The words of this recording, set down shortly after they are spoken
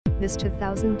This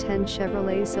 2010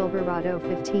 Chevrolet Silverado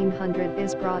 1500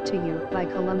 is brought to you by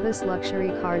Columbus Luxury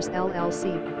Cars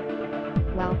LLC.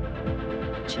 Wow!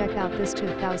 Check out this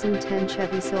 2010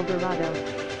 Chevy Silverado.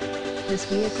 This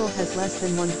vehicle has less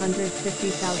than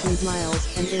 150,000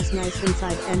 miles and is nice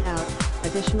inside and out.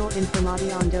 Additional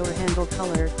information: door handle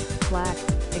color, black,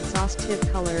 exhaust tip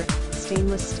color,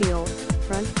 stainless steel,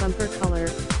 front bumper color,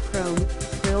 chrome,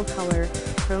 grille color,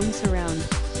 chrome surround,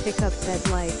 pickup bed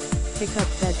light, pickup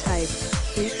bed type,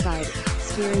 fleet side,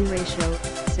 steering ratio,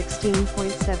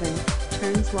 16.7,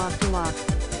 turns lock to lock,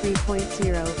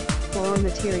 3.0, floor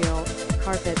material,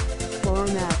 carpet, floor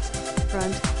mats,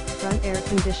 front air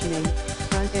conditioning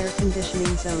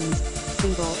zones,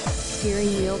 single,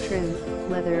 steering wheel trim,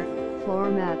 leather,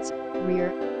 floor mats,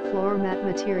 rear, floor mat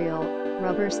material,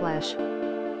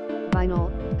 rubber/vinyl,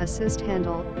 assist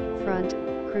handle, front,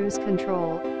 cruise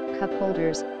control, cup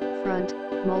holders, front,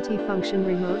 multi-function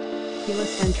remote,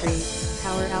 keyless entry,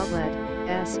 power outlet,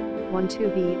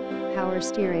 S12B, power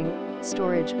steering,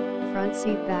 storage, front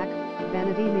seat back,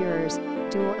 vanity mirrors,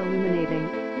 dual illuminating,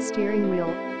 steering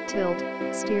wheel, tilt,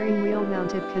 steering wheel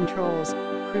mounted controls,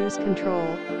 cruise control,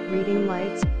 reading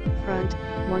lights, front,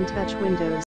 one-touch windows.